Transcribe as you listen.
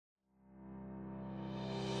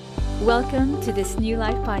Welcome to this New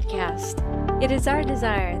Life podcast. It is our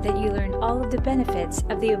desire that you learn all of the benefits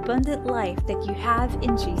of the abundant life that you have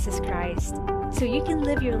in Jesus Christ, so you can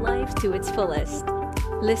live your life to its fullest.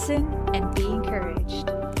 Listen and be encouraged.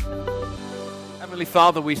 Heavenly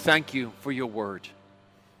Father, we thank you for your word.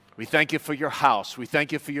 We thank you for your house. We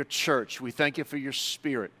thank you for your church. We thank you for your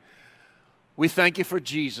spirit. We thank you for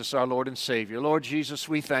Jesus, our Lord and Savior. Lord Jesus,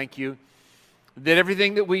 we thank you that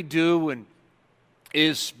everything that we do and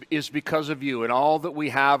is because of you, and all that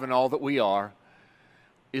we have and all that we are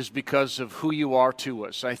is because of who you are to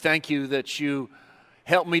us. I thank you that you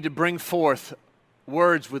help me to bring forth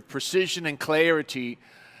words with precision and clarity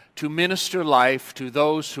to minister life to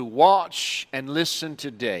those who watch and listen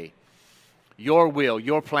today. Your will,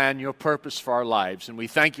 your plan, your purpose for our lives, and we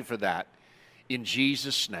thank you for that. In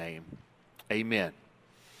Jesus' name, amen.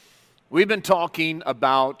 We've been talking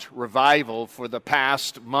about revival for the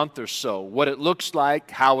past month or so, what it looks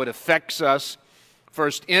like, how it affects us,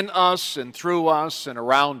 first in us and through us and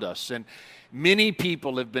around us. And many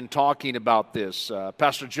people have been talking about this.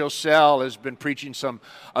 Pastor Josel has been preaching some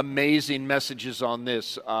amazing messages on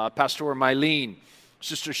this. Pastor Mylene,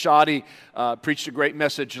 Sister Shadi preached a great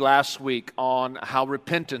message last week on how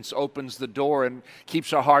repentance opens the door and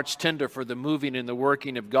keeps our hearts tender for the moving and the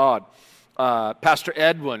working of God. Pastor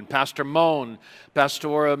Edwin, Pastor Moan,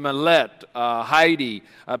 Pastora Millette, Heidi,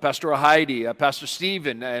 Pastora Heidi, Pastor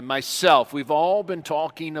Stephen, and myself, we've all been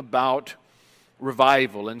talking about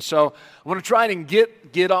revival. And so I want to try and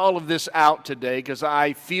get all of this out today because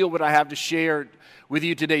I feel what I have to share with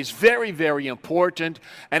you today is very, very important,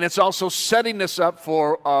 and it's also setting us up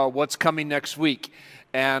for what's coming next week.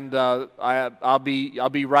 And I'll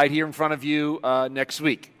be right here in front of you next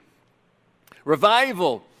week.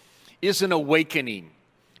 Revival is an awakening,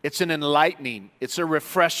 it's an enlightening, it's a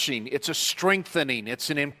refreshing, it's a strengthening, it's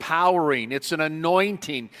an empowering, it's an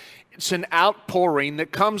anointing, it's an outpouring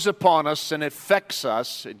that comes upon us and affects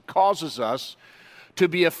us, it causes us to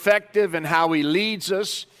be effective in how He leads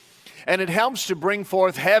us, and it helps to bring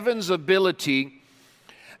forth heaven's ability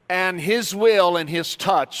and His will and His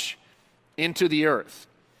touch into the earth.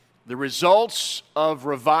 The results of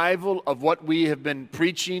revival, of what we have been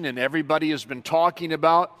preaching and everybody has been talking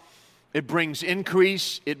about, it brings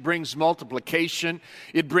increase, it brings multiplication,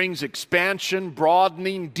 it brings expansion,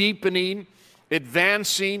 broadening, deepening,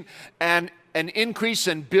 advancing, and an increase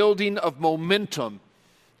and building of momentum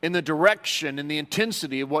in the direction and the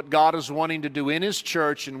intensity of what God is wanting to do in His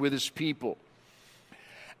church and with His people.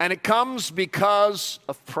 And it comes because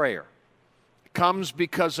of prayer. It comes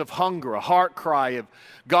because of hunger, a heart cry of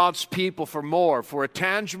God's people for more, for a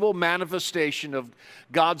tangible manifestation of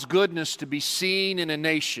God's goodness to be seen in a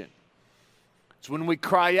nation. It's when we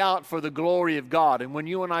cry out for the glory of God. And when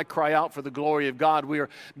you and I cry out for the glory of God, we are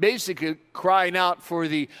basically crying out for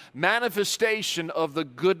the manifestation of the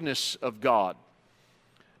goodness of God.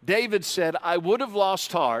 David said, I would have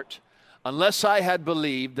lost heart unless I had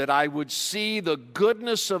believed that I would see the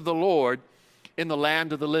goodness of the Lord in the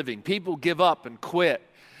land of the living. People give up and quit.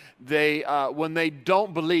 When they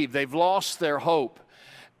don't believe, they've lost their hope.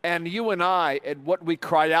 And you and I, and what we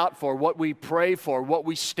cry out for, what we pray for, what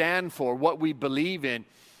we stand for, what we believe in,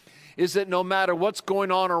 is that no matter what's going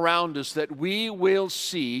on around us, that we will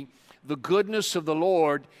see the goodness of the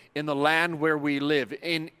Lord in the land where we live.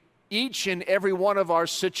 In each and every one of our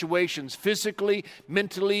situations, physically,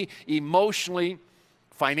 mentally, emotionally,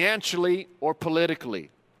 financially, or politically.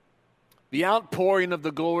 The outpouring of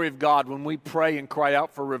the glory of God when we pray and cry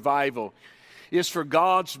out for revival is for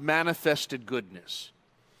God's manifested goodness.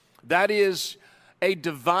 That is a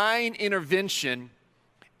divine intervention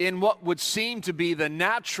in what would seem to be the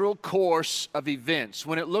natural course of events.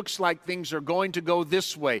 When it looks like things are going to go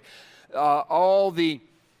this way, all the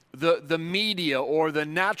media or the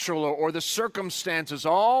natural or the circumstances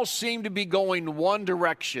all seem to be going one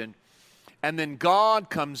direction. And then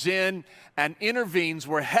God comes in and intervenes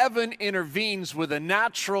where heaven intervenes with a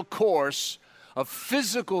natural course of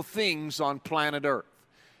physical things on planet Earth.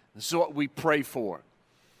 This is what we pray for.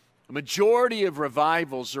 The majority of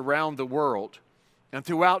revivals around the world and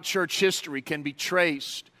throughout church history can be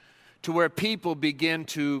traced to where people begin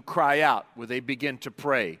to cry out, where they begin to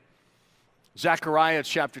pray. Zechariah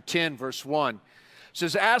chapter 10 verse 1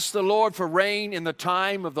 says, Ask the Lord for rain in the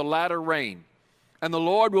time of the latter rain, and the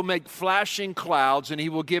Lord will make flashing clouds, and He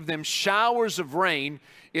will give them showers of rain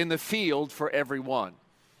in the field for everyone.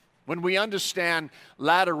 When we understand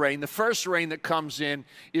latter rain, the first rain that comes in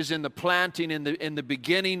is in the planting, in the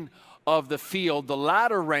beginning of the field. The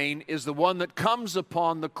latter rain is the one that comes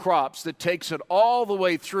upon the crops, that takes it all the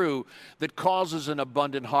way through, that causes an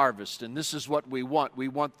abundant harvest. And this is what we want. We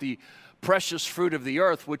want the precious fruit of the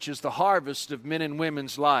earth, which is the harvest of men and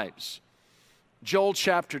women's lives. Joel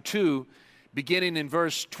chapter 2, beginning in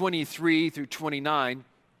verse 23 through 29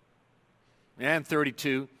 and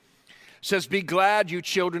 32, says, "Be glad, you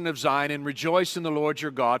children of Zion, and rejoice in the Lord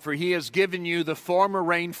your God, for he has given you the former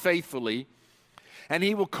rain faithfully, and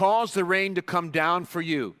he will cause the rain to come down for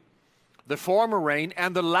you, the former rain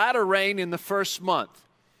and the latter rain in the first month.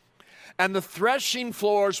 And the threshing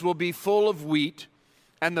floors will be full of wheat,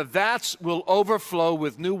 and the vats will overflow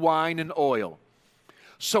with new wine and oil.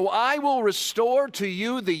 So I will restore to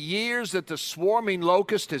you the years that the swarming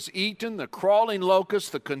locust has eaten, the crawling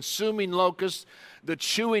locust, the consuming locust, the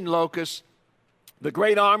chewing locust, the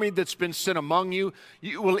great army that's been sent among you.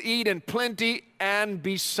 You will eat in plenty and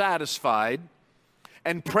be satisfied,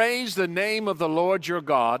 and praise the name of the Lord your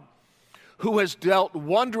God, who has dealt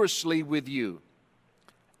wondrously with you.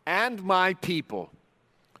 And my people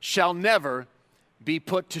shall never be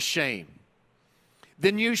put to shame.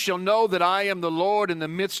 Then you shall know that I am the Lord in the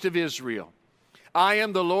midst of Israel. I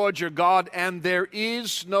am the Lord your God, and there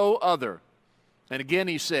is no other." And again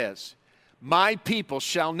he says, "My people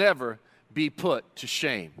shall never be put to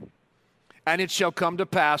shame. And it shall come to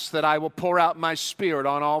pass that I will pour out my spirit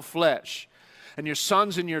on all flesh. And your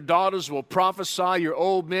sons and your daughters will prophesy, your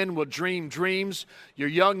old men will dream dreams, your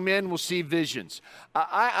young men will see visions."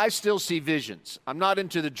 I still see visions. I'm not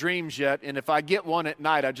into the dreams yet, and if I get one at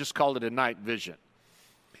night, I just call it a night vision.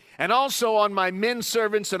 "And also on my men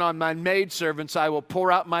servants and on my maid servants I will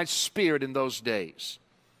pour out my spirit in those days.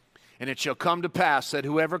 And it shall come to pass that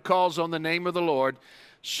whoever calls on the name of the Lord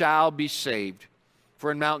shall be saved.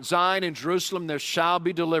 For in Mount Zion and Jerusalem there shall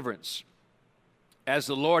be deliverance, as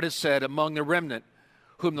the Lord has said, among the remnant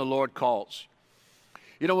whom the Lord calls."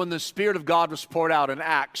 You know, when the Spirit of God was poured out in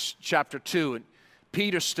Acts chapter 2, and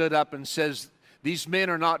Peter stood up and says, "These men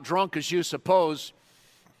are not drunk as you suppose,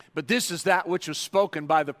 but this is that which was spoken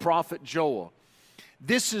by the prophet Joel."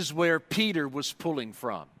 This is where Peter was pulling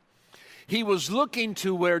from. He was looking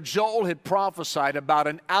to where Joel had prophesied about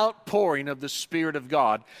an outpouring of the Spirit of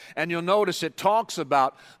God. And you'll notice it talks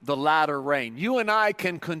about the latter rain. You and I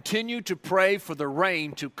can continue to pray for the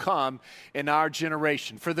rain to come in our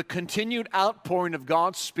generation, for the continued outpouring of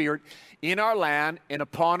God's Spirit in our land and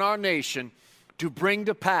upon our nation, to bring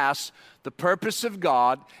to pass the purpose of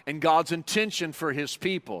God and God's intention for his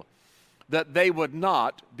people, that they would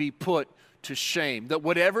not be put to shame, that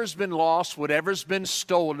whatever's been lost, whatever's been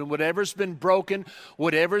stolen, whatever's been broken,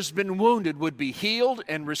 whatever's been wounded would be healed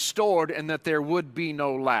and restored, and that there would be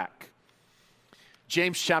no lack.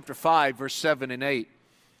 James chapter 5, verse 7 and 8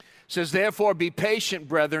 says, "Therefore be patient,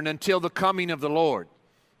 brethren, until the coming of the Lord.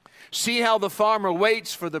 See how the farmer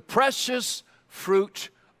waits for the precious fruit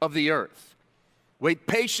of the earth. Wait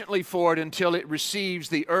patiently for it until it receives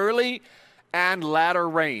the early and latter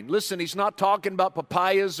rain." Listen, he's not talking about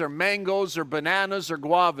papayas or mangoes or bananas or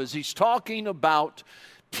guavas. He's talking about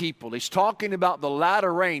people. He's talking about the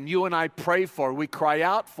latter rain you and I pray for, we cry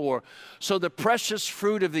out for. So the precious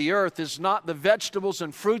fruit of the earth is not the vegetables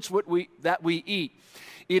and fruits that we eat.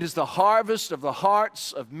 It is the harvest of the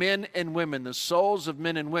hearts of men and women, the souls of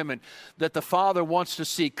men and women, that the Father wants to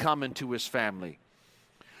see come into his family.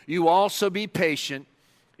 "You also be patient,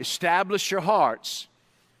 establish your hearts,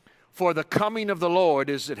 for the coming of the Lord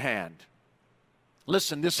is at hand."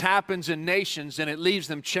 Listen, this happens in nations and it leaves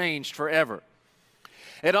them changed forever.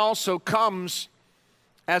 It also comes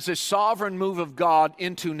as a sovereign move of God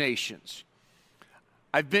into nations.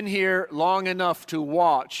 I've been here long enough to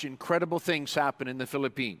watch incredible things happen in the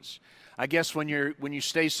Philippines. I guess when you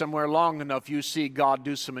stay somewhere long enough, you see God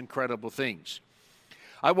do some incredible things.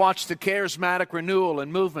 I watched the charismatic renewal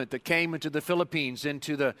and movement that came into the Philippines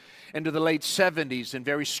into the late 70s and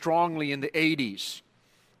very strongly in the 80s,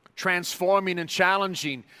 transforming and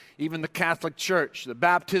challenging even the Catholic Church, the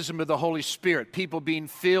baptism of the Holy Spirit, people being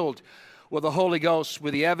filled with the Holy Ghost,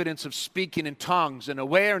 with the evidence of speaking in tongues and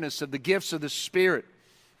awareness of the gifts of the Spirit,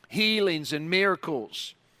 healings and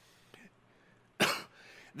miracles.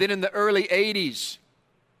 Then in the early 80s,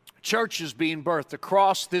 churches being birthed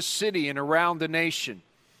across this city and around the nation,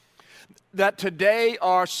 that today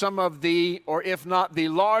are some of the, or if not the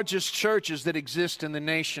largest churches that exist in the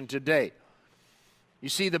nation today. You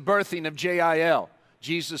see the birthing of JIL,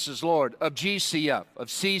 Jesus is Lord, of GCF, of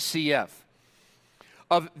CCF,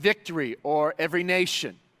 of Victory, or Every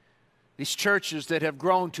Nation. These churches that have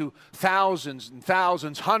grown to thousands and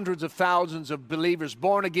thousands, hundreds of thousands of believers,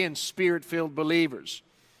 born again, Spirit-filled believers.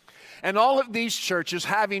 And all of these churches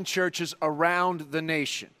having churches around the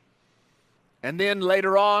nation. And then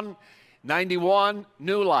later on, 91,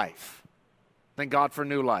 New Life. Thank God for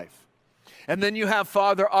New Life. And then you have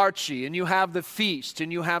Father Archie, and you have the feast,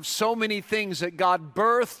 and you have so many things that God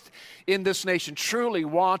birthed in this nation, truly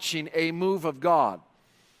watching a move of God.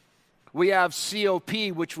 We have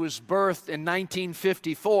COP, which was birthed in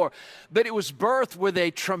 1954, but it was birthed with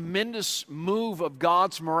a tremendous move of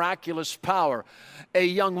God's miraculous power. A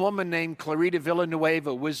young woman named Clarita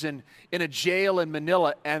Villanueva was in a jail in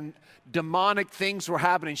Manila, and demonic things were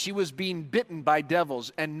happening. She was being bitten by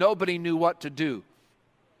devils, and nobody knew what to do.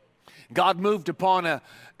 God moved upon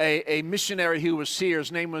a missionary who was here.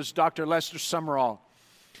 His name was Dr. Lester Summerall.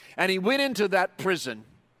 And he went into that prison,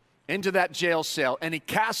 into that jail cell, and he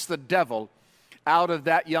cast the devil out of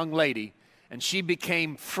that young lady. And she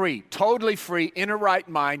became free, totally free, in her right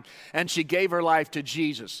mind, and she gave her life to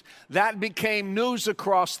Jesus. That became news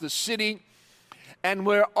across the city. And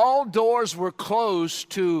where all doors were closed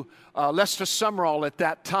to Lester Summerall at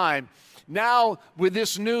that time, now, with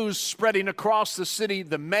this news spreading across the city,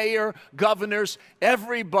 the mayor, governors,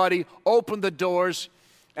 everybody opened the doors,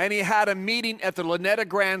 and he had a meeting at the Luneta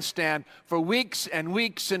Grandstand for weeks and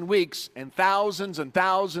weeks and weeks, and thousands and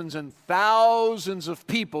thousands and thousands of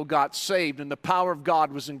people got saved, and the power of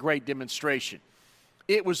God was in great demonstration.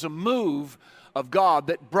 It was a move of God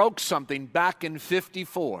that broke something back in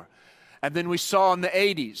 54, and then we saw in the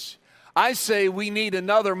 80s. I say we need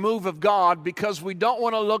another move of God because we don't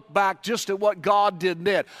want to look back just at what God did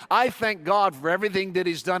then. I thank God for everything that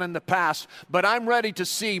He's done in the past, but I'm ready to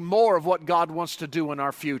see more of what God wants to do in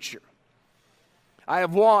our future. I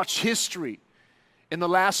have watched history in the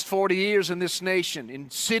last 40 years in this nation, in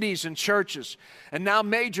cities and churches, and now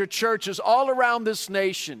major churches all around this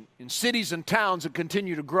nation, in cities and towns that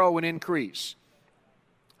continue to grow and increase.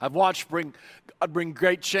 I've watched God bring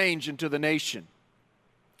great change into the nation.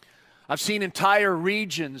 I've seen entire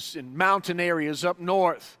regions in mountain areas up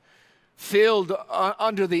north filled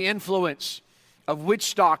under the influence of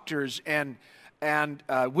witch doctors and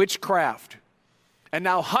witchcraft. And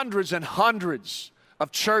now hundreds and hundreds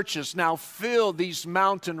of churches now fill these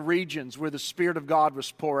mountain regions where the Spirit of God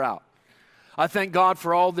was poured out. I thank God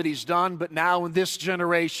for all that He's done, but now in this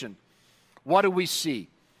generation, what do we see?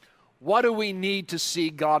 What do we need to see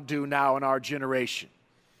God do now in our generation?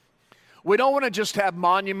 We don't want to just have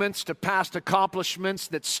monuments to past accomplishments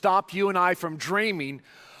that stop you and I from dreaming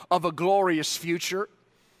of a glorious future.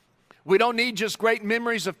 We don't need just great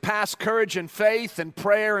memories of past courage and faith and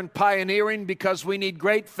prayer and pioneering, because we need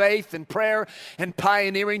great faith and prayer and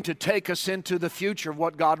pioneering to take us into the future of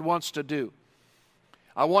what God wants to do.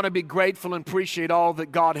 I want to be grateful and appreciate all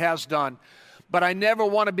that God has done, but I never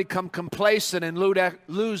want to become complacent and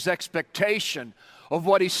lose expectation of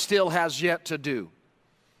what He still has yet to do.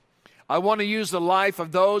 I want to use the life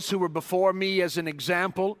of those who were before me as an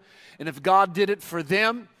example. And if God did it for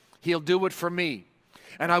them, He'll do it for me.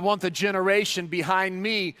 And I want the generation behind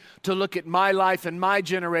me to look at my life and my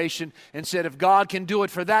generation and said, if God can do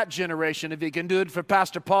it for that generation, if He can do it for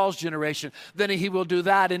Pastor Paul's generation, then He will do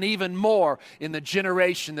that and even more in the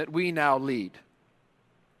generation that we now lead.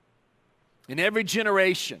 In every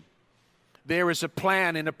generation, there is a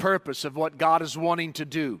plan and a purpose of what God is wanting to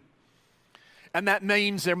do. And that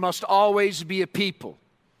means there must always be a people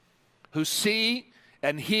who see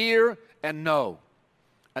and hear and know.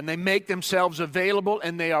 And they make themselves available,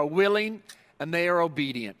 and they are willing, and they are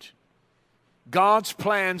obedient. God's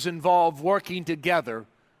plans involve working together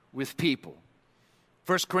with people.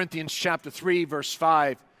 1 Corinthians chapter 3, verse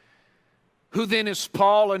 5. Who then is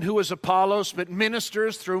Paul and who is Apollos, but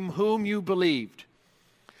ministers through whom you believed?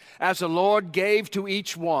 As the Lord gave to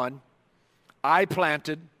each one, I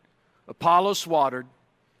planted, Apollos watered,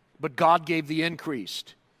 but God gave the increase.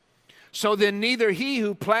 So then neither he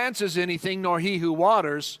who plants is anything, nor he who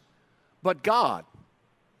waters, but God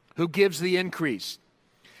who gives the increase.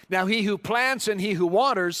 Now he who plants and he who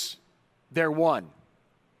waters, they're one.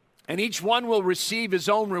 And each one will receive his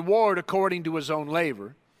own reward according to his own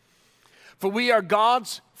labor. For we are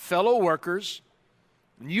God's fellow workers,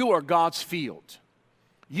 and you are God's field.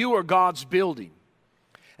 You are God's building.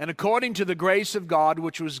 And according to the grace of God,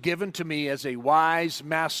 which was given to me as a wise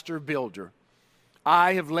master builder,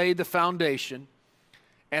 I have laid the foundation,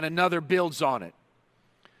 and another builds on it.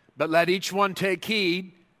 But let each one take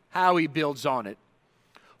heed how he builds on it.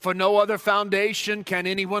 For no other foundation can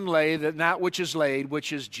anyone lay than that which is laid,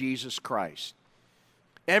 which is Jesus Christ.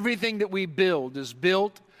 Everything that we build is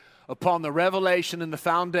built upon the revelation and the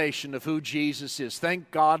foundation of who Jesus is.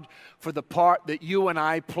 Thank God for the part that you and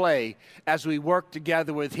I play as we work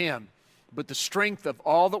together with Him. But the strength of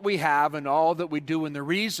all that we have and all that we do and the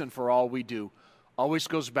reason for all we do always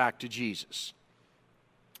goes back to Jesus.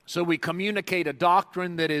 So we communicate a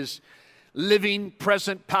doctrine that is living,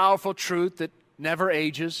 present, powerful truth that never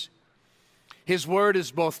ages. His word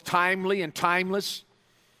is both timely and timeless.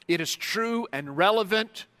 It is true and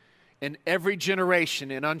relevant in every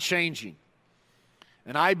generation and unchanging.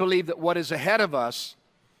 And I believe that what is ahead of us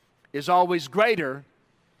is always greater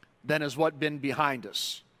than is what been behind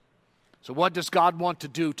us. So what does God want to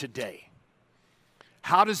do today?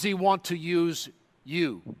 How does He want to use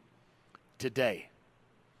you today?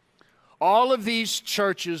 All of these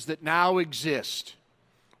churches that now exist,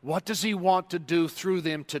 what does He want to do through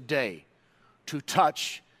them today to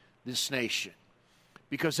touch this nation?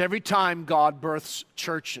 Because every time God births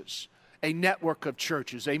churches, a network of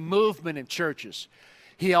churches, a movement in churches,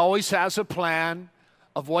 He always has a plan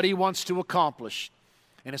of what He wants to accomplish.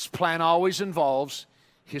 And His plan always involves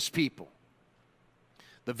His people.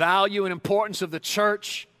 The value and importance of the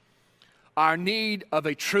church, our need of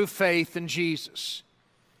a true faith in Jesus,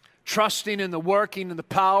 trusting in the working and the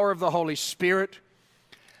power of the Holy Spirit,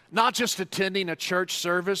 not just attending a church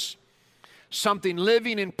service, something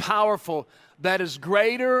living and powerful that is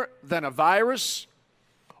greater than a virus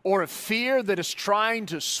or a fear that is trying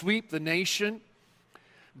to sweep the nation,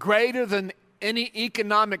 greater than any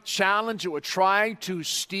economic challenge that would try to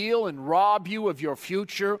steal and rob you of your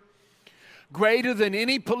future, greater than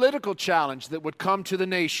any political challenge that would come to the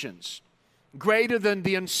nations, greater than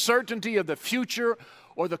the uncertainty of the future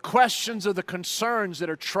or the questions or the concerns that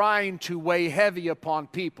are trying to weigh heavy upon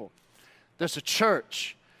people. There's a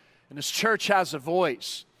church, and this church has a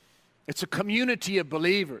voice. It's a community of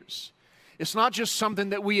believers. It's not just something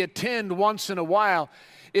that we attend once in a while.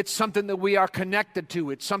 It's something that we are connected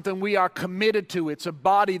to. It's something we are committed to. It's a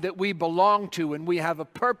body that we belong to, and we have a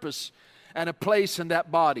purpose and a place in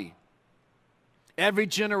that body. Every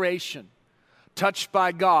generation touched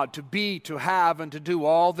by God to be, to have, and to do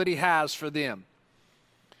all that He has for them.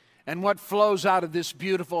 And what flows out of this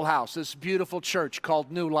beautiful house, this beautiful church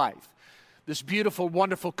called New Life, this beautiful,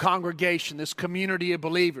 wonderful congregation, this community of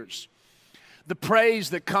believers, the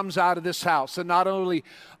praise that comes out of this house, that not only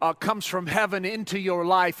comes from heaven into your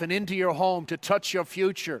life and into your home to touch your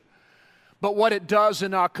future, but what it does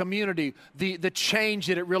in our community, the change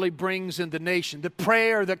that it really brings in the nation, the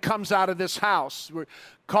prayer that comes out of this house. We're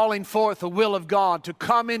calling forth the will of God to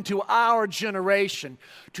come into our generation,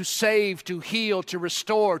 to save, to heal, to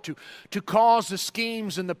restore, to cause the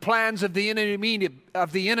schemes and the plans of the enemy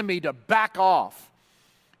to back off,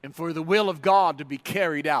 and for the will of God to be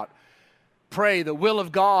carried out. Pray the will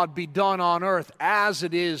of God be done on earth as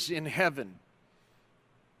it is in heaven.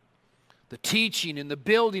 The teaching and the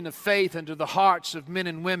building of faith into the hearts of men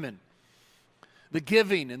and women, the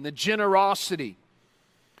giving and the generosity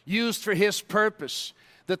used for His purpose,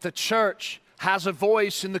 that the church has a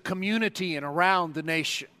voice in the community and around the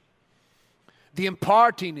nation. The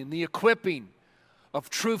imparting and the equipping of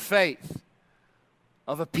true faith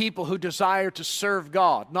of a people who desire to serve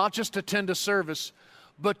God, not just attend a service,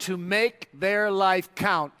 but to make their life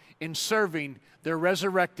count in serving their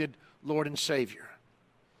resurrected Lord and Savior.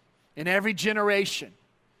 In every generation,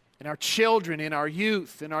 in our children, in our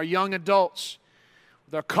youth, in our young adults,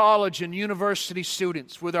 with our college and university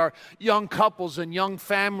students, with our young couples and young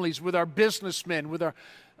families, with our businessmen, with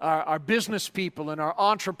our business people and our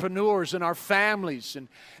entrepreneurs and our families, and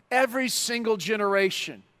every single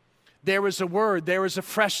generation, there is a word, there is a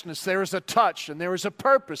freshness, there is a touch, and there is a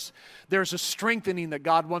purpose. There is a strengthening that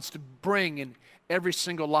God wants to bring in every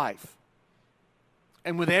single life.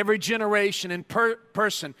 And with every generation and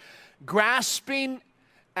person grasping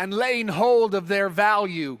and laying hold of their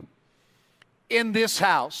value in this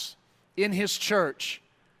house, in His church,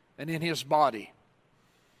 and in His body.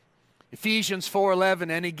 Ephesians 4:11,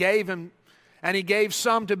 and He gave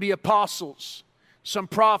some to be apostles, some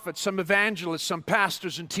prophets, some evangelists, some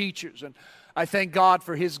pastors and teachers. And I thank God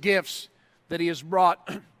for His gifts that He has brought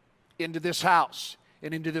into this house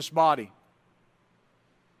and into this body.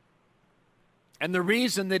 And the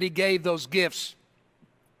reason that He gave those gifts,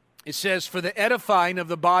 it says, for the edifying of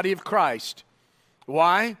the body of Christ.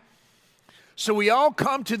 Why? So we all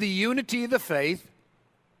come to the unity of the faith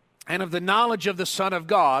and of the knowledge of the Son of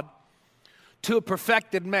God, to a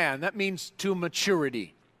perfected man. That means to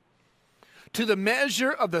maturity. To the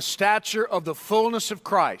measure of the stature of the fullness of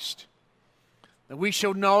Christ, that we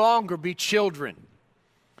shall no longer be children,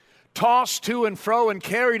 tossed to and fro and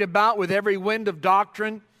carried about with every wind of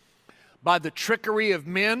doctrine, by the trickery of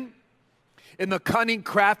men, in the cunning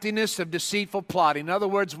craftiness of deceitful plotting. In other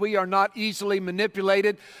words, we are not easily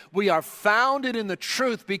manipulated. We are founded in the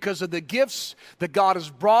truth because of the gifts that God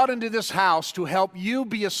has brought into this house to help you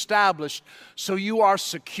be established so you are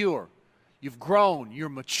secure. You've grown, you're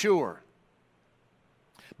mature.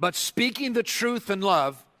 but speaking the truth in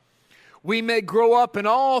love, we may grow up in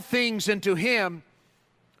all things into Him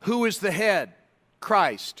who is the head,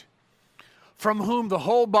 Christ, from whom the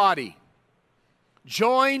whole body,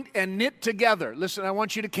 joined and knit together. Listen, I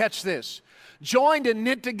want you to catch this. Joined and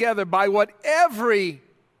knit together by what every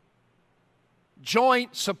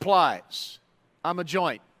joint supplies. I'm a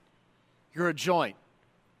joint. You're a joint.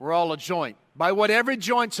 We're all a joint. By what every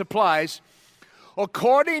joint supplies,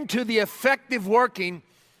 according to the effective working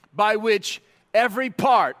by which every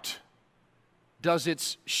part does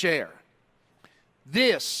its share.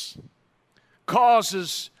 This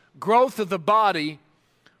causes growth of the body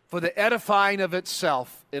for the edifying of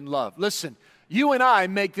itself in love. Listen, you and I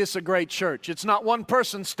make this a great church. It's not one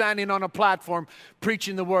person standing on a platform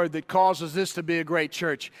preaching the word that causes this to be a great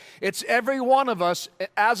church. It's every one of us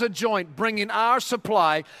as a joint bringing our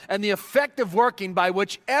supply and the effective working by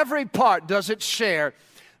which every part does its share.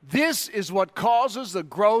 This is what causes the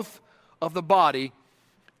growth of the body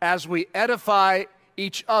as we edify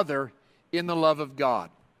each other in the love of God.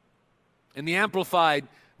 In the Amplified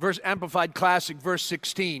Classic, verse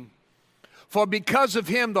 16, for because of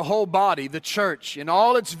Him the whole body, the church, in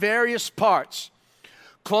all its various parts,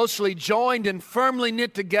 closely joined and firmly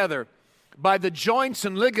knit together by the joints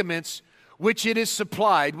and ligaments which it is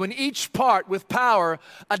supplied, when each part with power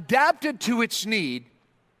adapted to its need,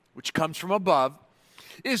 which comes from above,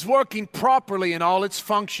 is working properly in all its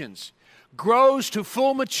functions, grows to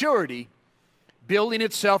full maturity, building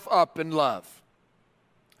itself up in love.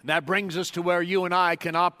 And that brings us to where you and I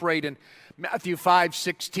can operate in Matthew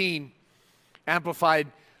 5:16. Amplified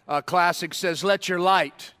Classic says, let your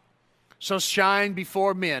light so shine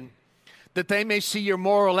before men that they may see your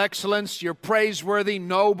moral excellence, your praiseworthy,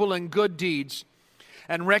 noble, and good deeds,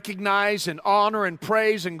 and recognize and honor and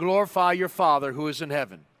praise and glorify your Father who is in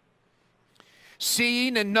heaven.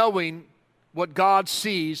 Seeing and knowing what God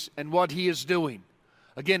sees and what He is doing.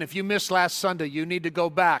 Again, if you missed last Sunday, you need to go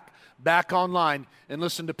back online and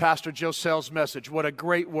listen to Pastor Joe Sell's message. What a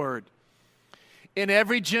great word. In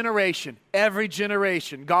every generation,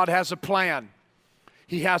 God has a plan.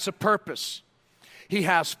 He has a purpose. He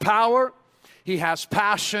has power. He has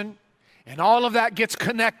passion. And all of that gets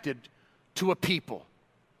connected to a people.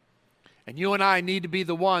 And you and I need to be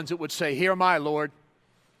the ones that would say, here am I, Lord.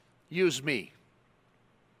 Use me.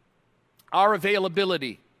 Our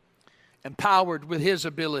availability, empowered with His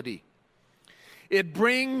ability. It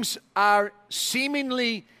brings our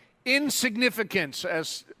seemingly insignificance,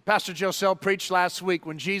 as Pastor Joe Sell preached last week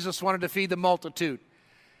when Jesus wanted to feed the multitude.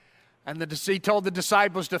 And He told the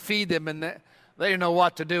disciples to feed them, and they didn't know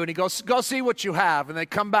what to do. And He goes, go see what you have. And they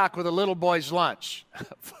come back with a little boy's lunch,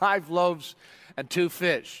 5 loaves and 2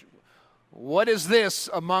 fish. What is this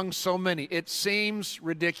among so many? It seems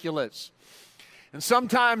ridiculous. And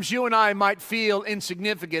sometimes you and I might feel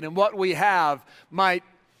insignificant, and what we have might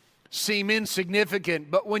seem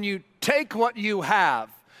insignificant. But when you take what you have,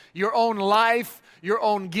 your own life, your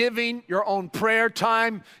own giving, your own prayer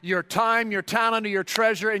time, your talent, or your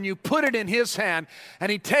treasure, and you put it in His hand,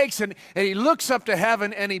 and He takes it, and He looks up to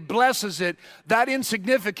heaven, and He blesses it, that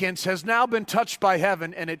insignificance has now been touched by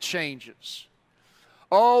heaven, and it changes.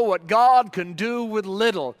 Oh, what God can do with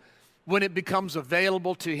little when it becomes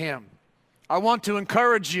available to Him. I want to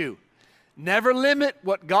encourage you, never limit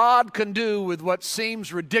what God can do with what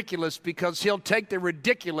seems ridiculous, because He'll take the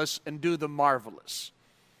ridiculous and do the marvelous.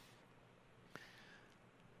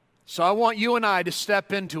 So I want you and I to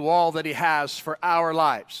step into all that He has for our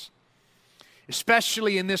lives,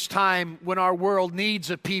 especially in this time when our world needs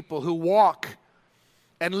a people who walk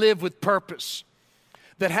and live with purpose,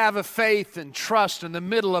 that have a faith and trust in the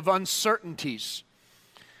middle of uncertainties,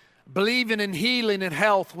 believing in healing and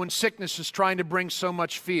health when sickness is trying to bring so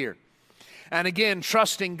much fear. And again,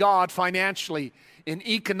 trusting God financially in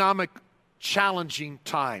economic challenging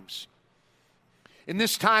times. In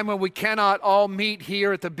this time when we cannot all meet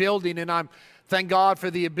here at the building, and I'm thank God for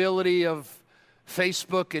the ability of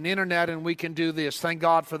Facebook and internet, and we can do this. Thank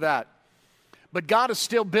God for that. But God is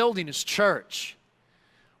still building His church.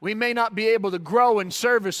 We may not be able to grow in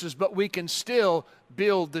services, but we can still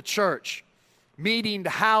build the church. Meeting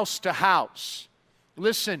house to house.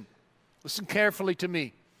 Listen carefully to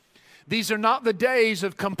me. These are not the days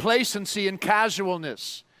of complacency and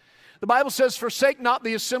casualness. The Bible says, forsake not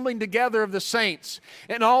the assembling together of the saints,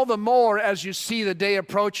 and all the more as you see the day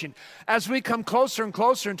approaching. As we come closer and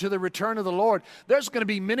closer into the return of the Lord, there's going to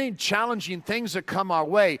be many challenging things that come our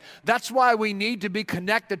way. That's why we need to be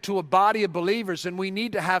connected to a body of believers, and we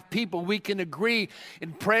need to have people we can agree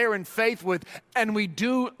in prayer and faith with, and we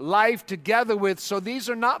do life together with. So these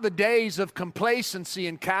are not the days of complacency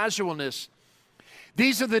and casualness.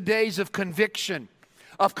 These are the days of conviction,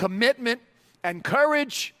 of commitment and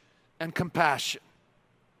courage and compassion.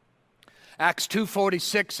 Acts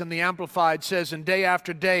 2:46 in the Amplified says, and day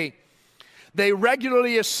after day, they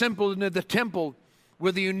regularly assembled into the temple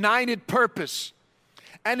with a united purpose,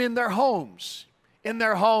 and in their homes.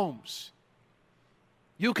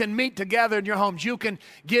 You can meet together in your homes. You can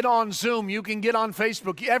get on Zoom. You can get on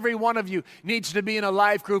Facebook. Every one of you needs to be in a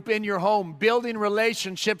life group in your home, building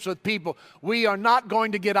relationships with people. We are not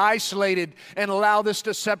going to get isolated and allow this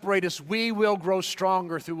to separate us. We will grow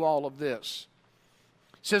stronger through all of this.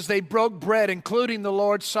 It says they broke bread, including the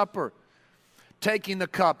Lord's Supper, taking the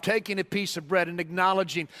cup, taking a piece of bread and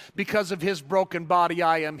acknowledging, because of his broken body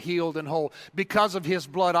I am healed and whole. Because of his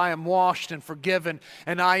blood I am washed and forgiven,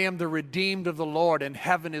 and I am the redeemed of the Lord, and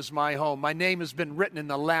heaven is my home. My name has been written in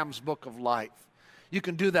the Lamb's book of life. You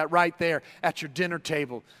can do that right there at your dinner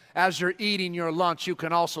table. As you're eating your lunch, you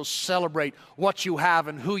can also celebrate what you have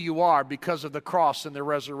and who you are because of the cross and the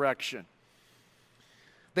resurrection.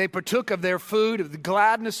 They partook of their food, of the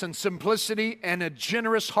gladness and simplicity and a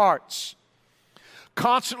generous hearts,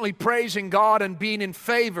 constantly praising God and being in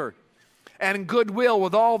favor and in goodwill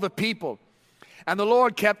with all the people. And the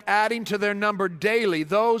Lord kept adding to their number daily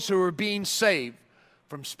those who were being saved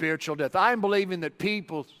from spiritual death. I'm believing that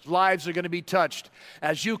people's lives are going to be touched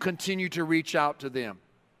as you continue to reach out to them.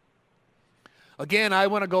 Again, I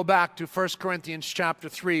want to go back to 1 Corinthians chapter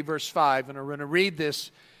 3, verse 5, and I'm going to read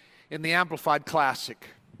this in the Amplified Classic.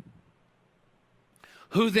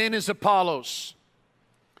 Who then is Apollos?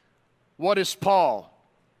 What is Paul?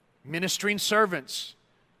 Ministering servants,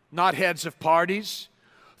 not heads of parties,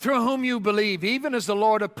 through whom you believe, even as the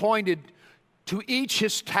Lord appointed to each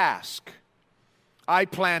his task. I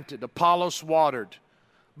planted, Apollos watered,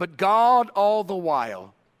 but God all the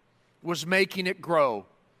while was making it grow,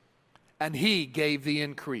 and he gave the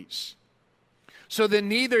increase. So then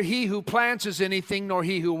neither he who plants is anything, nor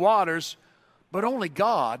he who waters, but only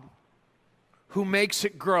God who makes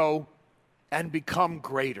it grow and become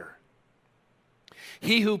greater.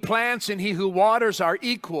 He who plants and he who waters are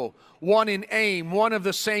equal, one in aim, one of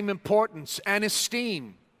the same importance and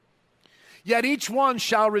esteem. Yet each one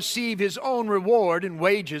shall receive his own reward and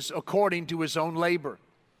wages according to his own labor.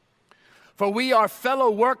 For we are fellow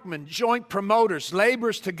workmen, joint promoters,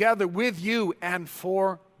 laborers together with you and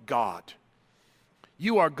for God.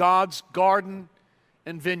 You are God's garden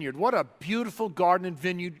and vineyard. What a beautiful garden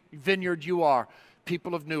and vineyard you are,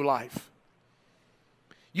 people of New Life.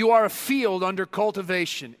 You are a field under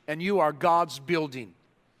cultivation, and you are God's building.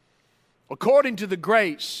 According to the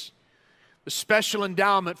grace, the special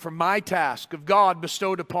endowment for my task of God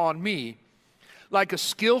bestowed upon me, like a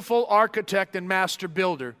skillful architect and master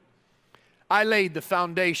builder, I laid the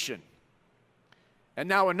foundation. And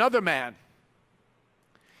now another man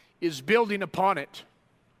is building upon it.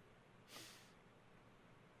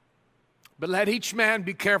 But let each man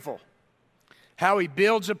be careful how he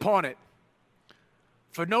builds upon it.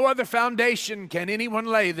 For no other foundation can anyone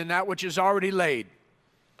lay than that which is already laid,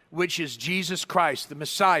 which is Jesus Christ, the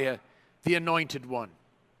Messiah, the Anointed One.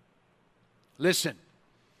 Listen,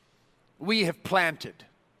 we have planted.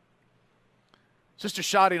 Sister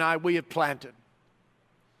Shadi and I, we have planted.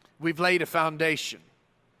 We've laid a foundation.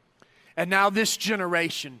 And now this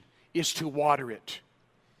generation is to water it.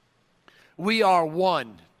 We are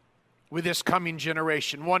one with this coming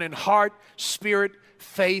generation, one in heart, spirit,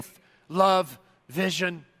 faith, love,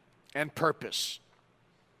 vision, and purpose.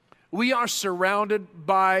 We are surrounded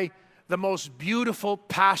by the most beautiful,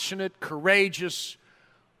 passionate, courageous,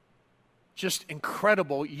 just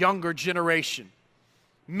incredible younger generation.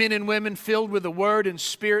 Men and women filled with the Word and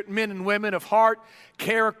Spirit, men and women of heart,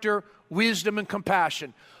 character, wisdom, and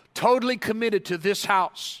compassion, totally committed to this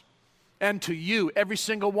house and to you, every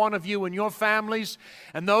single one of you and your families,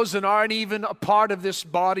 and those that aren't even a part of this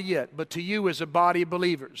body yet, but to you as a body of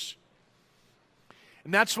believers.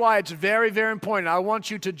 And that's why it's very, very important. I want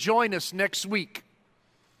you to join us next week,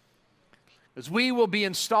 as we will be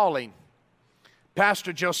installing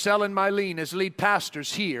Pastor Joselle and Mylene as lead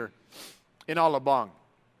pastors here in Alabang.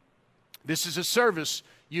 This is a service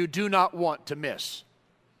you do not want to miss.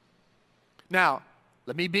 Now,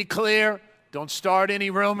 let me be clear. Don't start any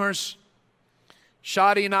rumors.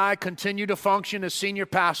 Shadi and I continue to function as senior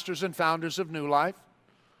pastors and founders of New Life.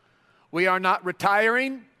 We are not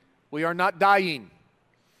retiring. We are not dying.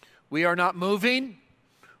 We are not moving.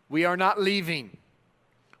 We are not leaving.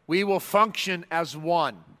 We will function as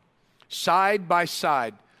one, side by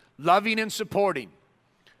side, loving and supporting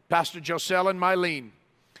Pastor Joselle and Mylene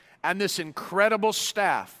and this incredible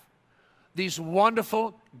staff, these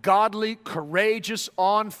wonderful, godly, courageous,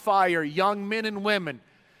 on fire young men and women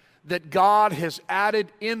that God has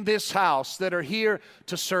added in this house that are here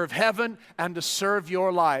to serve heaven and to serve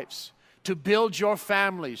your lives, to build your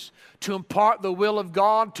families, to impart the will of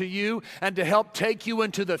God to you, and to help take you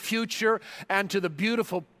into the future and to the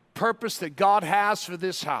beautiful purpose that God has for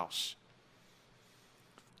this house.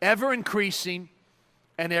 Ever increasing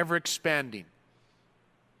and ever expanding.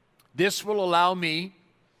 This will allow me,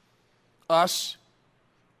 us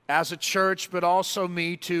as a church, but also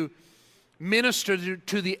me to minister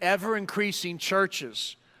to the ever increasing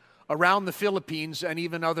churches around the Philippines and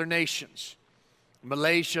even other nations.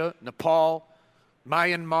 Malaysia, Nepal,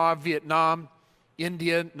 Myanmar, Vietnam,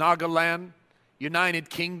 India, Nagaland, United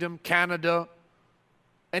Kingdom, Canada,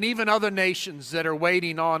 and even other nations that are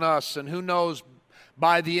waiting on us. And who knows,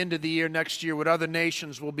 by the end of the year, next year, what other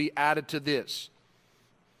nations will be added to this.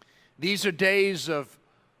 These are days of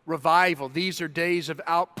revival. These are days of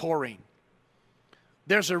outpouring.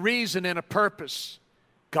 There's a reason and a purpose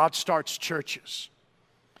God starts churches.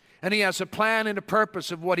 And He has a plan and a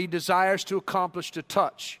purpose of what He desires to accomplish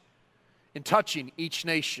in touching each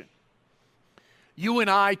nation. You and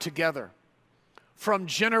I together, from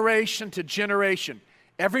generation to generation,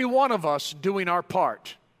 every one of us doing our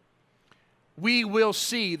part, we will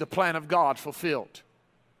see the plan of God fulfilled.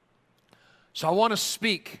 So I want to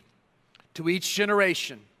speak to each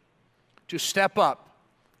generation to step up.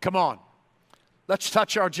 Come on, let's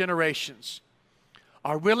touch our generations.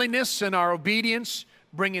 Our willingness and our obedience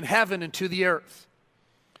bringing heaven into the earth.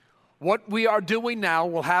 What we are doing now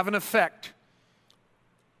will have an effect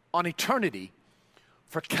on eternity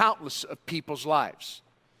for countless of people's lives.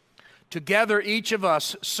 Together, each of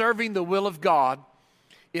us serving the will of God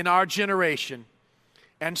in our generation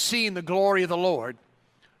and seeing the glory of the Lord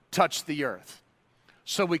touch the earth.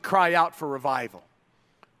 So we cry out for revival.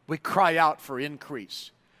 We cry out for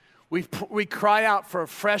increase. We cry out for a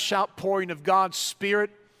fresh outpouring of God's Spirit,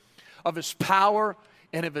 of His power,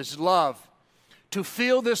 and of His love to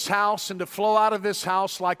fill this house and to flow out of this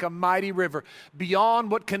house like a mighty river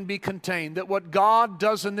beyond what can be contained. That what God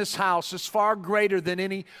does in this house is far greater than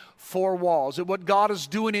any four walls. That what God is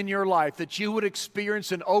doing in your life, that you would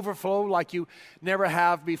experience an overflow like you never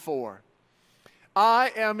have before.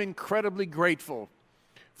 I am incredibly grateful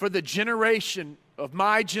for the generation of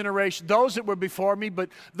my generation, those that were before me, but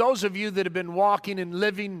those of you that have been walking and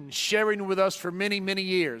living and sharing with us for many, many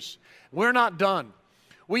years. We're not done.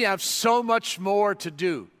 We have so much more to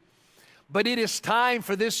do. But it is time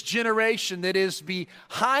for this generation that is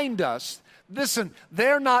behind us. Listen,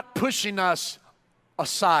 they're not pushing us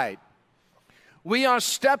aside. We are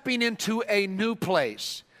stepping into a new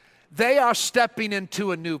place. They are stepping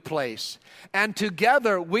into a new place. And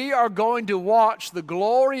together we are going to watch the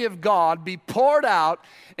glory of God be poured out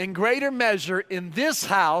in greater measure in this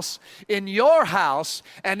house, in your house,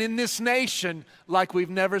 and in this nation like we've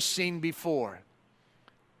never seen before.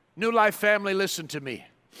 New Life family, listen to me.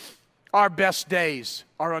 Our best days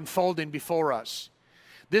are unfolding before us.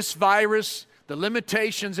 This virus, the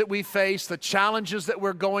limitations that we face, the challenges that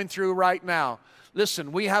we're going through right now.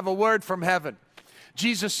 Listen, we have a word from heaven.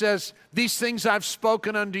 Jesus says, "These things I've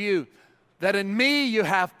spoken unto you, that in me you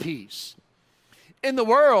have peace." In the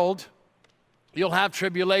world, you'll have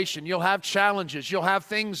tribulation, you'll have challenges, you'll have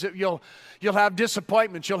things that you'll have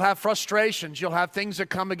disappointments, you'll have frustrations, you'll have things that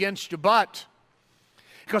come against you. But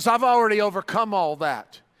because I've already overcome all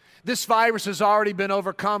that. This virus has already been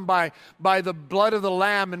overcome by the blood of the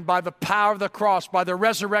Lamb and by the power of the cross, by the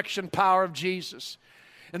resurrection power of Jesus.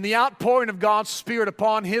 And the outpouring of God's Spirit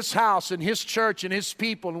upon His house and His church and His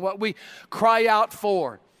people and what we cry out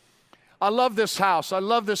for. I love this house. I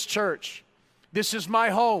love this church. This is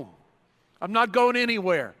my home. I'm not going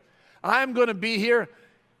anywhere. I'm going to be here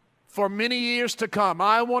for many years to come.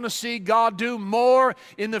 I want to see God do more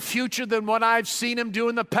in the future than what I've seen Him do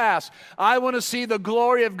in the past. I want to see the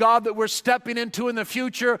glory of God that we're stepping into in the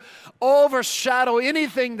future overshadow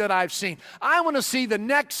anything that I've seen. I want to see the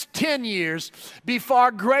next 10 years be far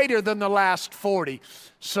greater than the last 40.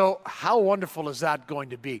 So how wonderful is that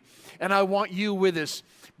going to be? And I want you with us.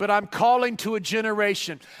 But I'm calling to a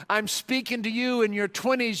generation. I'm speaking to you in your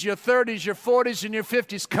 20s, your 30s, your 40s, and your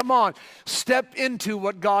 50s. Come on, step into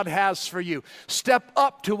what God has for you. Step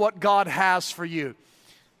up to what God has for you.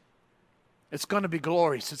 It's going to be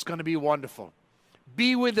glorious. It's going to be wonderful.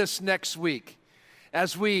 Be with us next week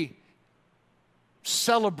as we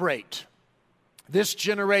celebrate this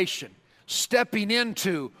generation stepping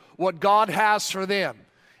into what God has for them.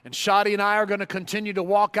 And Shadi and I are going to continue to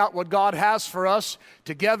walk out what God has for us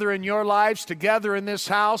together in your lives, together in this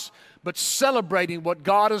house, but celebrating what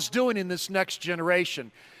God is doing in this next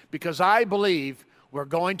generation. Because I believe We're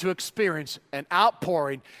going to experience an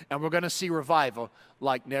outpouring, and we're going to see revival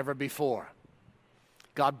like never before.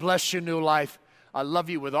 God bless you, New Life. I love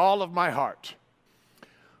you with all of my heart.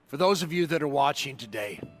 For those of you that are watching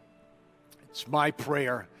today, it's my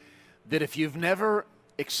prayer that if you've never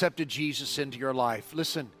accepted Jesus into your life,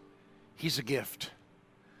 listen, He's a gift.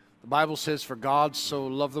 The Bible says, for God so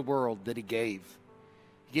loved the world that He gave.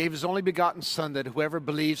 He gave His only begotten Son, that whoever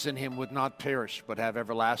believes in Him would not perish but have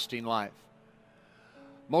everlasting life.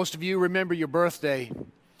 Most of you remember your birthday.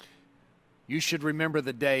 You should remember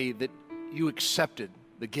the day that you accepted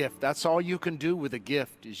the gift. That's all you can do with a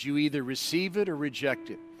gift, is you either receive it or reject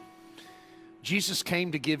it. Jesus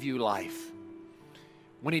came to give you life.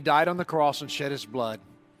 When He died on the cross and shed His blood,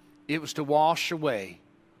 it was to wash away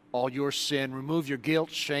all your sin, remove your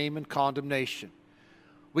guilt, shame, and condemnation.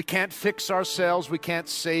 We can't fix ourselves. We can't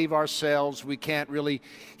save ourselves. We can't really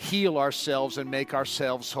heal ourselves and make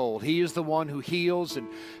ourselves whole. He is the one who heals and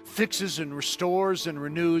fixes and restores and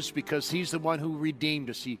renews, because He's the one who redeemed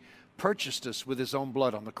us. He purchased us with His own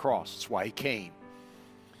blood on the cross. That's why He came.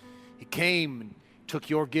 He came and took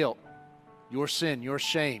your guilt, your sin, your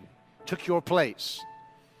shame, took your place.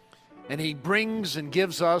 And He brings and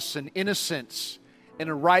gives us an innocence and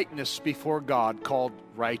a rightness before God called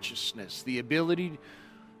righteousness, the ability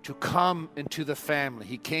to come into the family.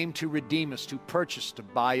 He came to redeem us, to purchase, to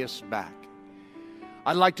buy us back.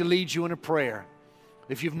 I'd like to lead you in a prayer.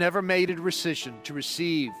 If you've never made a decision to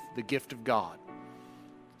receive the gift of God,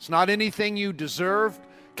 it's not anything you deserve,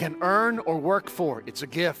 can earn, or work for. It's a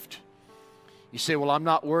gift. You say, well, I'm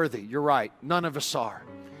not worthy. You're right. None of us are.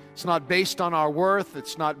 It's not based on our worth.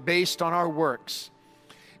 It's not based on our works.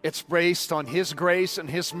 It's based on His grace and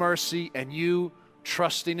His mercy, and you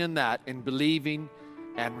trusting in that and believing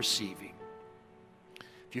and receiving.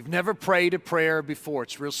 If you've never prayed a prayer before,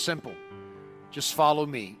 it's real simple. Just follow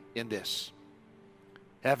me in this.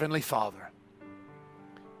 Heavenly Father,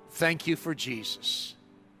 thank You for Jesus,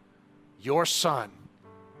 Your Son,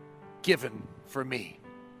 given for me.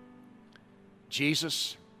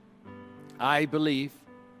 Jesus, I believe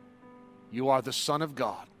You are the Son of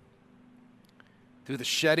God. Through the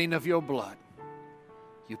shedding of Your blood,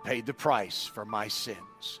 You paid the price for my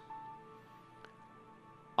sins.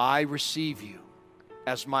 I receive You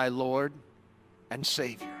as my Lord and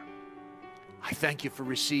Savior. I thank You for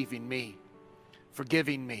receiving me,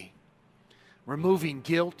 forgiving me, removing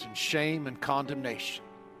guilt and shame and condemnation.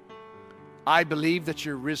 I believe that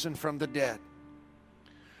You're risen from the dead.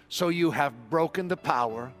 So You have broken the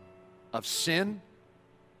power of sin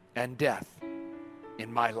and death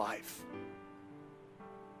in my life.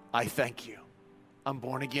 I thank You. I'm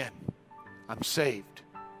born again. I'm saved.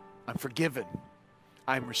 I'm forgiven.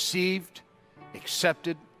 I'm received,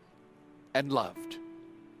 accepted, and loved.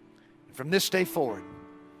 And from this day forward,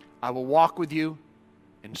 I will walk with You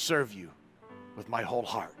and serve You with my whole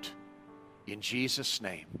heart. In Jesus'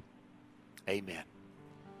 name, amen.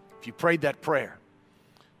 If you prayed that prayer,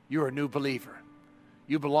 you're a new believer.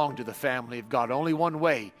 You belong to the family of God. Only one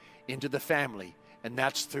way into the family, and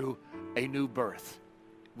that's through a new birth,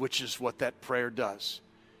 which is what that prayer does.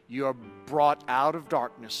 You are brought out of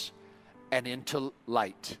darkness and into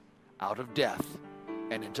light, out of death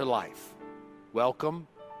and into life. Welcome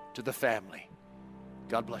to the family.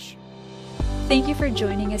 God bless you. Thank you for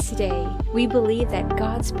joining us today. We believe that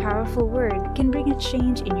God's powerful word can bring a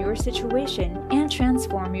change in your situation and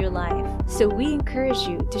transform your life. So we encourage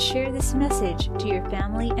you to share this message to your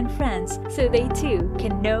family and friends so they too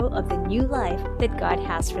can know of the new life that God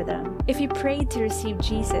has for them. If you prayed to receive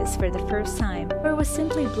Jesus for the first time or was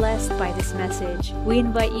simply blessed by this message, we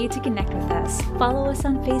invite you to connect with us. Follow us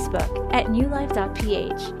on Facebook at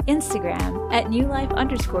newlife.ph, Instagram at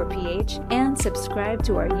newlife_ph, and subscribe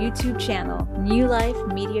to our YouTube channel, New Life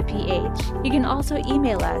Media PH. You can also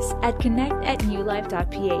email us at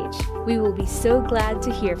connect@newlife.ph. We will be so glad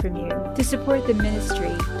to hear from you. To support the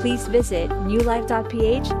ministry, please visit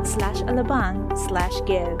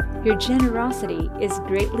newlife.ph/alabang/give. Your generosity is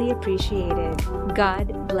greatly appreciated.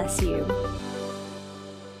 God bless you.